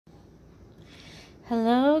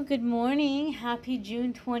Hello, good morning. Happy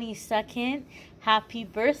June 22nd. Happy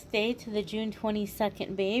birthday to the June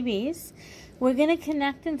 22nd babies. We're going to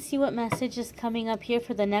connect and see what message is coming up here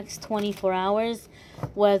for the next 24 hours,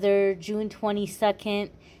 whether June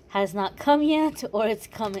 22nd has not come yet or it's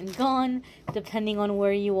come and gone, depending on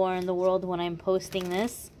where you are in the world when I'm posting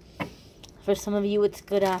this. For some of you, it's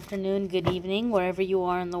good afternoon, good evening, wherever you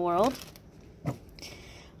are in the world.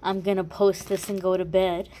 I'm going to post this and go to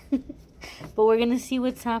bed. But we're going to see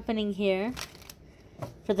what's happening here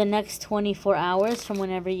for the next 24 hours from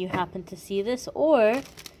whenever you happen to see this, or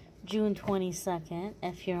June 22nd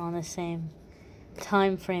if you're on the same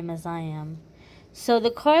time frame as I am. So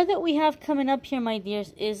the card that we have coming up here, my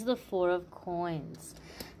dears, is the Four of Coins.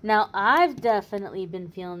 Now, I've definitely been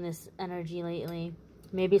feeling this energy lately.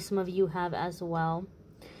 Maybe some of you have as well.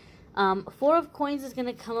 Four of Coins is going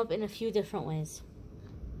to come up in a few different ways.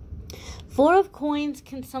 Four of Coins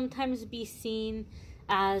can sometimes be seen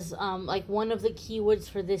as, like one of the keywords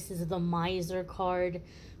for this is the Miser card,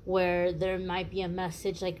 where there might be a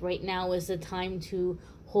message like right now is the time to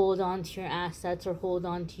hold on to your assets or hold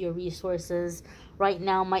on to your resources. Right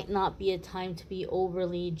now might not be a time to be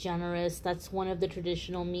overly generous. That's one of the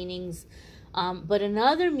traditional meanings. But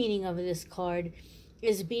another meaning of this card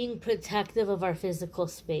is being protective of our physical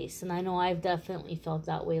space. And I know I've definitely felt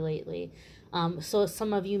that way lately. So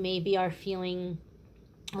some of you maybe are feeling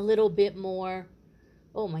a little bit more...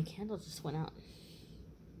 Oh, my candle just went out.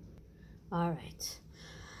 All right.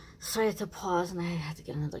 So I had to pause and I had to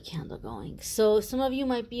get another candle going. So some of you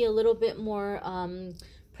might be a little bit more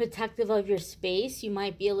protective of your space. You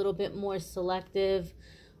might be a little bit more selective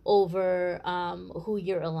over who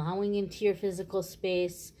you're allowing into your physical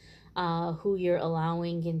space, who you're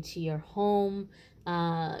allowing into your home.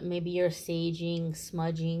 Maybe you're saging,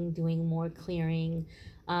 smudging, doing more clearing.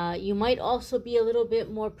 You might also be a little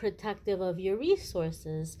bit more protective of your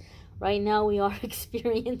resources. Right now we are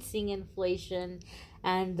experiencing inflation,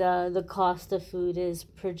 and the cost of food is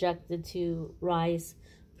projected to rise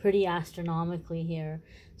pretty astronomically here.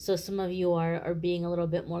 So some of you are being a little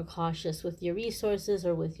bit more cautious with your resources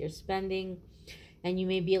or with your spending, and you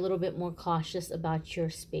may be a little bit more cautious about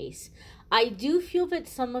your space. I do feel that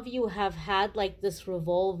some of you have had like this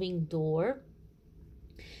revolving door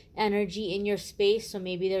energy in your space. So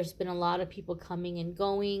maybe there's been a lot of people coming and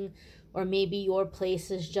going, or maybe your place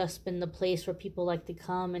has just been the place where people like to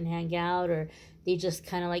come and hang out, or they just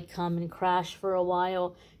kind of like come and crash for a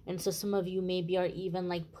while. And so some of you maybe are even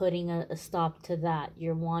like putting a stop to that.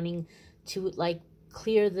 You're wanting to like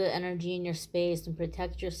clear the energy in your space and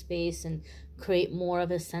protect your space and create more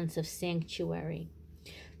of a sense of sanctuary.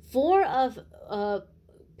 Four of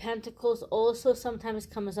Pentacles also sometimes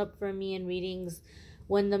comes up for me in readings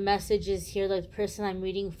when the message is here, like the person I'm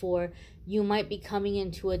reading for, you might be coming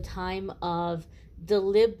into a time of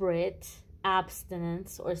deliberate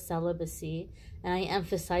abstinence or celibacy. And I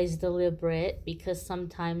emphasize deliberate because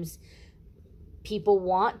sometimes people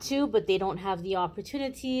want to, but they don't have the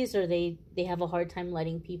opportunities, or they have a hard time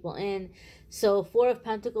letting people in. So Four of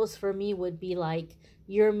Pentacles for me would be like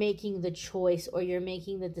you're making the choice, or you're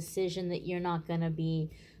making the decision that you're not going to be,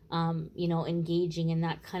 engaging in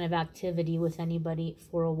that kind of activity with anybody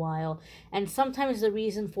for a while. And sometimes the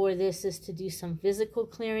reason for this is to do some physical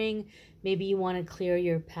clearing. Maybe you want to clear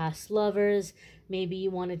your past lovers. Maybe you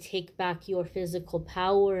want to take back your physical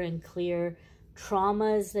power and clear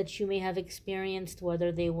traumas that you may have experienced,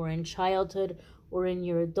 whether they were in childhood or in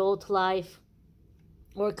your adult life,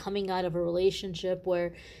 or coming out of a relationship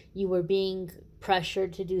where you were being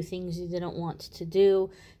pressured to do things you didn't want to do.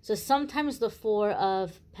 So sometimes the Four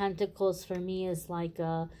of Pentacles for me is like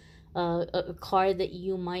a card that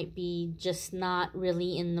you might be just not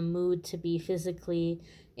really in the mood to be physically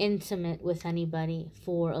intimate with anybody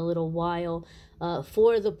for a little while,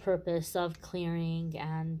 for the purpose of clearing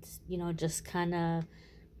and, just kind of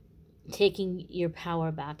taking your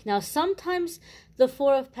power back. Now, sometimes the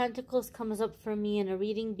Four of Pentacles comes up for me in a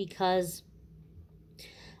reading because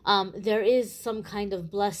there is some kind of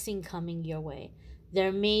blessing coming your way.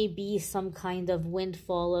 There may be some kind of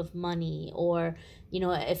windfall of money, or,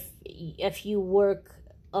 if you work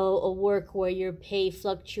a work where your pay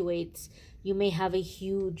fluctuates, you may have a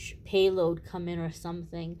huge payload come in or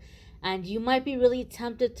something. And you might be really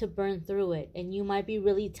tempted to burn through it. And you might be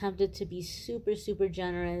really tempted to be super, super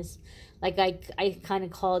generous. Like I kind of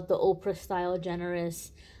call it the Oprah style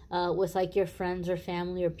generous. with like your friends or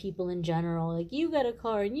family or people in general, like you get a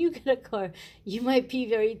car and you get a car, you might be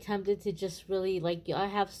very tempted to just really like, I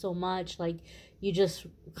have so much, like you just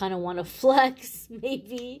kind of want to flex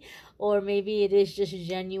maybe, or maybe it is just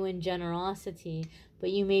genuine generosity, but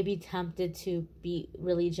you may be tempted to be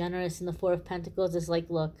really generous. And the Four of Pentacles is like,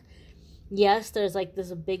 look, yes, there's like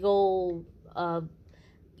this big old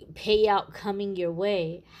payout coming your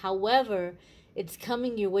way. However, it's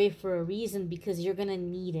coming your way for a reason, because you're going to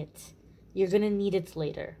need it. You're going to need it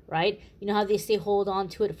later, right? You know how they say hold on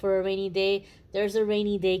to it for a rainy day? There's a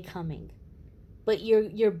rainy day coming. But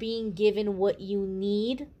you're being given what you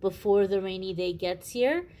need before the rainy day gets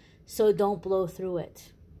here. So don't blow through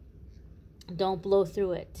it. Don't blow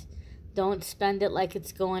through it. Don't spend it like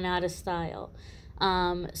it's going out of style.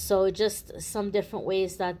 So just some different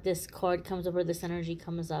ways that this card comes up, or this energy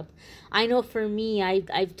comes up. I know for me,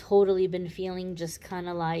 I've totally been feeling just kind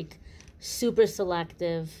of like super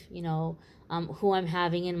selective, you know, who I'm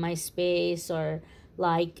having in my space, or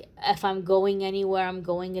like if I'm going anywhere, I'm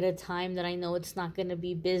going at a time that I know it's not going to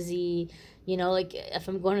be busy, you know, like if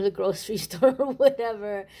I'm going to the grocery store or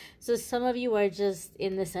whatever. So some of you are just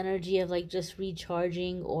in this energy of like just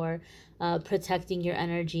recharging, or protecting your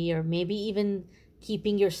energy, or maybe even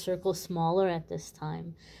keeping your circle smaller at this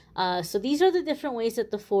time. So these are the different ways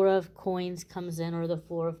that the Four of Coins comes in, or the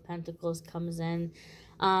Four of Pentacles comes in.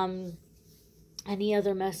 Any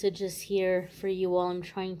other messages here for you all? I'm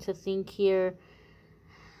trying to think here.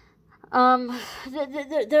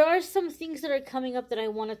 There are some things that are coming up that I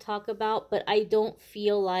want to talk about, but I don't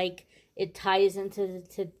feel like it ties into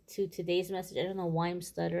to today's message. I don't know why I'm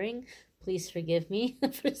stuttering. Please forgive me.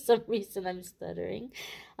 For some reason, I'm stuttering.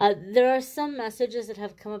 There are some messages that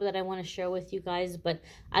have come up that I want to share with you guys, but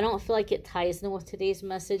I don't feel like it ties in with today's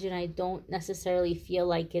message, and I don't necessarily feel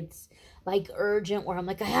like it's like urgent, where I'm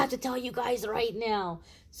like, I have to tell you guys right now.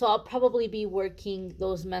 So I'll probably be working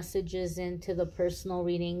those messages into the personal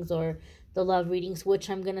readings or the love readings,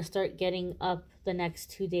 which I'm going to start getting up the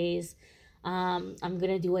next 2 days. I'm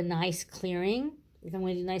going to do a nice clearing. I'm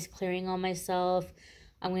going to do nice clearing on myself.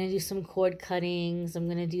 I'm going to do some cord cuttings. I'm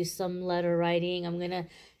going to do some letter writing. I'm going to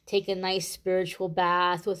take a nice spiritual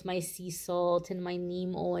bath with my sea salt and my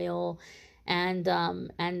neem oil. And I'm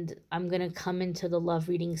going to come into the love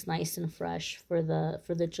readings nice and fresh for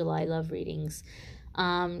the July love readings.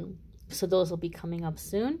 So those will be coming up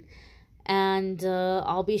soon. And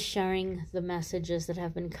I'll be sharing the messages that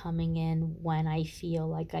have been coming in when I feel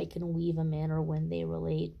like I can weave them in, or when they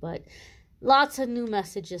relate. But lots of new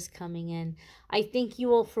messages coming in. I thank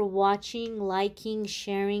you all for watching, liking,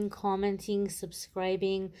 sharing, commenting,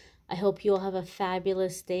 subscribing. I hope you all have a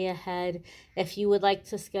fabulous day ahead. If you would like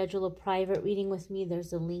to schedule a private reading with me,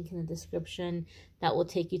 there's a link in the description that will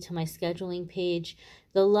take you to my scheduling page.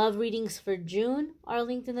 The love readings for June are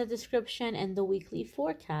linked in the description, and the weekly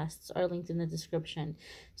forecasts are linked in the description.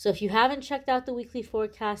 So if you haven't checked out the weekly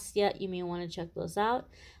forecasts yet, you may want to check those out.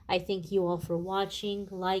 I thank you all for watching,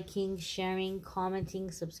 liking, sharing, commenting,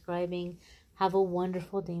 subscribing. Have a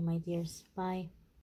wonderful day, my dears. Bye.